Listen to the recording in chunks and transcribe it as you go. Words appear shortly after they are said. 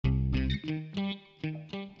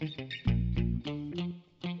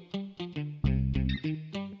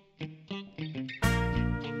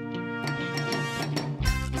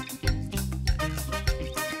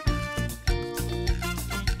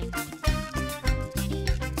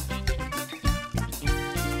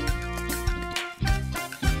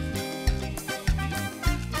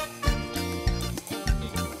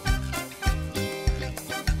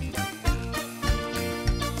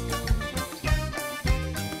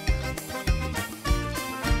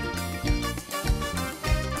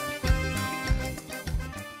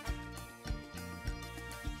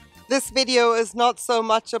This video is not so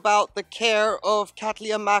much about the care of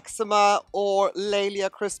Cattleya maxima or Laelia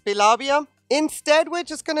crispilabia. Instead, we're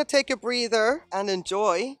just going to take a breather and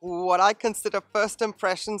enjoy what I consider first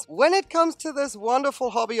impressions when it comes to this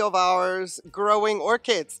wonderful hobby of ours, growing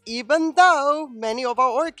orchids. Even though many of our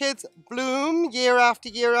orchids bloom year after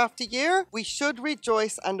year after year, we should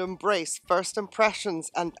rejoice and embrace first impressions.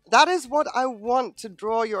 And that is what I want to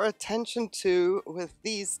draw your attention to with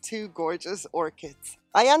these two gorgeous orchids.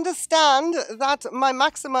 I understand that my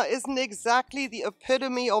maxima isn't exactly the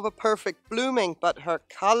epitome of a perfect blooming, but her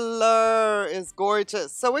color is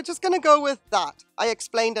gorgeous. So we're just going to go with that. I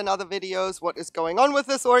explained in other videos what is going on with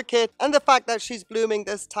this orchid, and the fact that she's blooming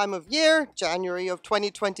this time of year, January of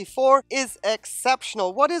 2024, is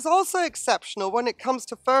exceptional. What is also exceptional when it comes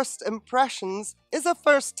to first impressions is a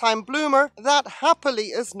first-time bloomer that happily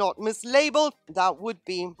is not mislabeled. That would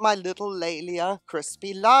be my little Laelia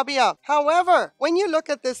crispilabia. However, when you look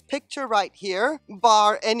at this picture right here,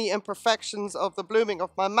 bar any imperfections of the blooming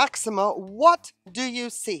of my maxima, what do you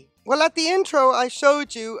see? Well, at the intro, I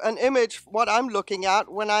showed you an image, what I'm looking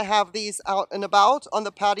at when I have these out and about on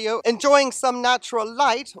the patio, enjoying some natural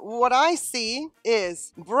light. What I see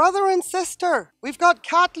is brother and sister. We've got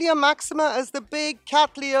Cattleya maxima as the big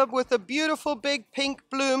Cattleya with the beautiful big pink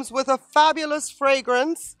blooms with a fabulous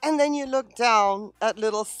fragrance. And then you look down at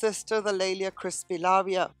little sister, the Laelia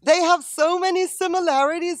crispilabia. They have so many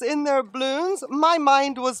similarities in their blooms. My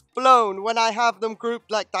mind was blown when I have them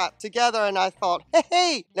grouped like that together, and I thought,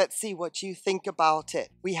 hey, let's see what you think about it.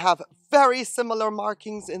 We have very similar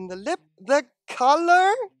markings in the lip. The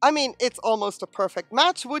color, I mean, it's almost a perfect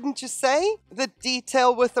match, wouldn't you say? The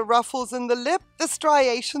detail with the ruffles in the lip, the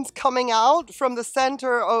striations coming out from the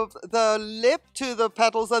center of the lip to the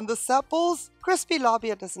petals and the sepals.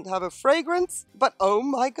 Crispilabia doesn't have a fragrance, but oh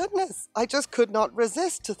my goodness, I just could not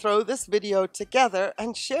resist to throw this video together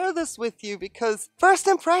and share this with you because first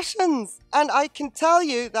impressions. And I can tell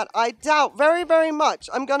you that I doubt very, very much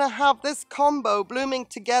I'm going to have this combo blooming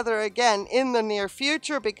together again in the near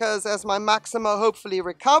future, because as my maxima hopefully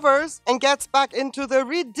recovers and gets back into the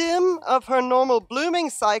rhythm of her normal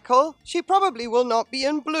blooming cycle, she probably will not be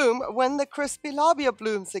in bloom when the crispilabia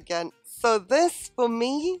blooms again. So this, for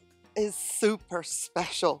me, is super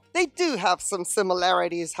special. They do have some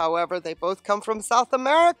similarities, however. They both come from South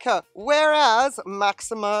America, whereas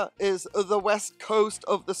maxima is the west coast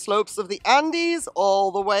of the slopes of the Andes, all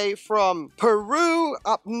the way from Peru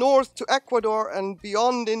up north to Ecuador and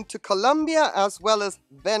beyond into Colombia, as well as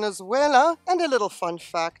Venezuela. And a little fun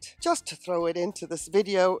fact, just to throw it into this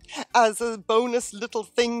video as a bonus little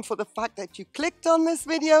thing for the fact that you clicked on this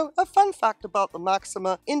video, a fun fact about the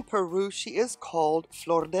maxima: in Peru she is called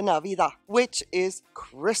Flor de Navidad, which is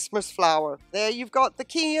Christmas flower. There you've got the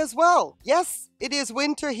key as well. Yes, it is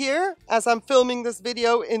winter here. As I'm filming this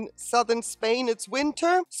video in southern Spain, it's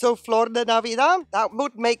winter. So Flor de Navidad, that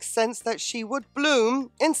would make sense that she would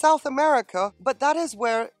bloom in South America, but that is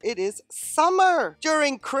where it is summer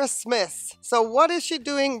during Christmas. So what is she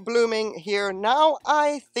doing blooming here now?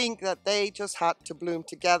 I think that they just had to bloom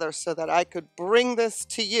together so that I could bring this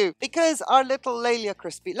to you, because our little Laelia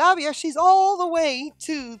crispilabia, she's all the way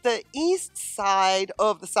to the east side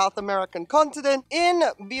of the South American continent in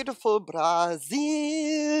beautiful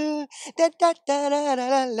Brazil. Da, da, da, da,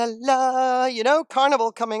 da, la, la. You know,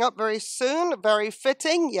 carnival coming up very soon. Very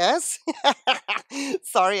fitting, yes.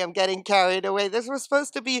 Sorry, I'm getting carried away. This was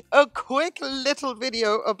supposed to be a quick little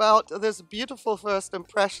video about this beautiful first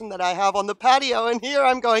impression that I have on the patio, and here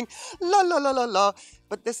I'm going la la la la la.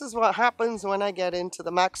 But this is what happens when I get into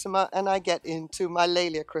the maxima and I get into my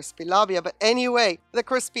Laelia crispilabia. But anyway, the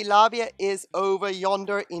crispilabia is over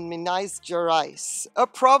yonder in Minas Gerais, a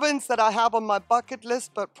province that I have on my bucket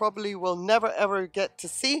list, but probably will never ever get to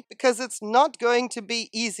see, because it's not going to be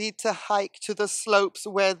easy to hike to the slopes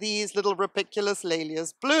where these little rapiculus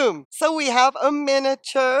Laelias bloom. So we have a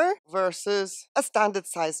miniature versus a standard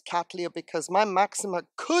sized Cattleya, because my maxima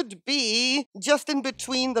could be just in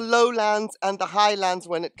between the lowlands and the highlands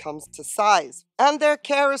when it comes to size. And their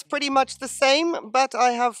care is pretty much the same, but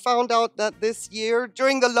I have found out that this year,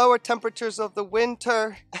 during the lower temperatures of the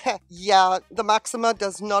winter, yeah, the maxima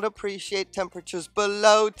does not appreciate temperatures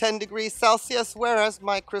below 10 degrees Celsius, whereas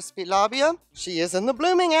my crispilabia, she is in the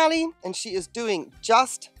blooming alley, and she is doing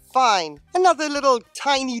just fine. Another little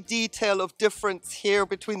tiny detail of difference here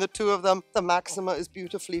between the two of them. The maxima is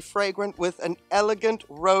beautifully fragrant with an elegant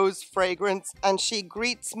rose fragrance, and she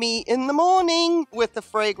greets me in the morning with the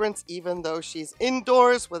fragrance even though she's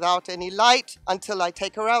indoors without any light until I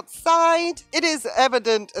take her outside. It is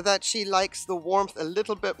evident that she likes the warmth a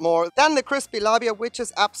little bit more than the crispilabia, which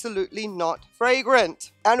is absolutely not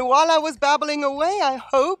fragrant. And while I was babbling away, I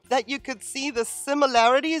hope that you could see the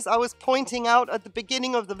similarities I was pointing out at the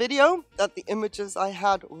beginning of the video, that the images I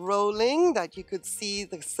had rolling, that you could see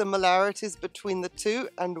the similarities between the two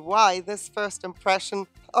and why this first impression,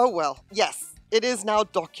 oh well, yes. It is now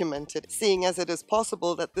documented, seeing as it is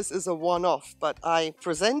possible that this is a one-off, but I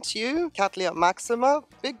present you Cattleya maxima,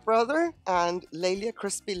 big brother, and Laelia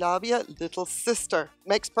crispilabia, little sister.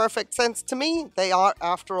 Makes perfect sense to me. They are,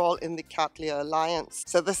 after all, in the Cattleya alliance.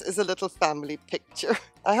 So this is a little family picture.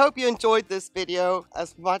 I hope you enjoyed this video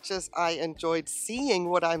as much as I enjoyed seeing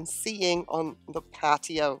what I'm seeing on the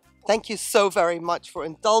patio. Thank you so very much for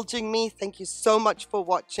indulging me. Thank you so much for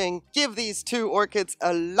watching. Give these two orchids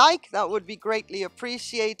a like. That would be greatly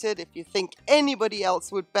appreciated. If you think anybody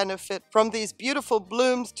else would benefit from these beautiful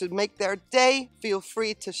blooms to make their day, feel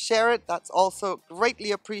free to share it. That's also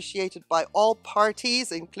greatly appreciated by all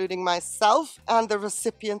parties, including myself and the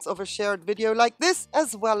recipients of a shared video like this,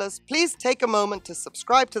 as well as please take a moment to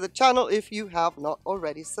subscribe to the channel if you have not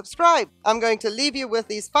already subscribed. I'm going to leave you with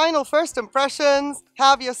these final first impressions.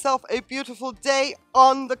 Have yourself a beautiful day,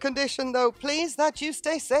 on the condition though, please, that you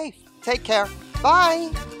stay safe. Take care.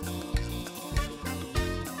 Bye.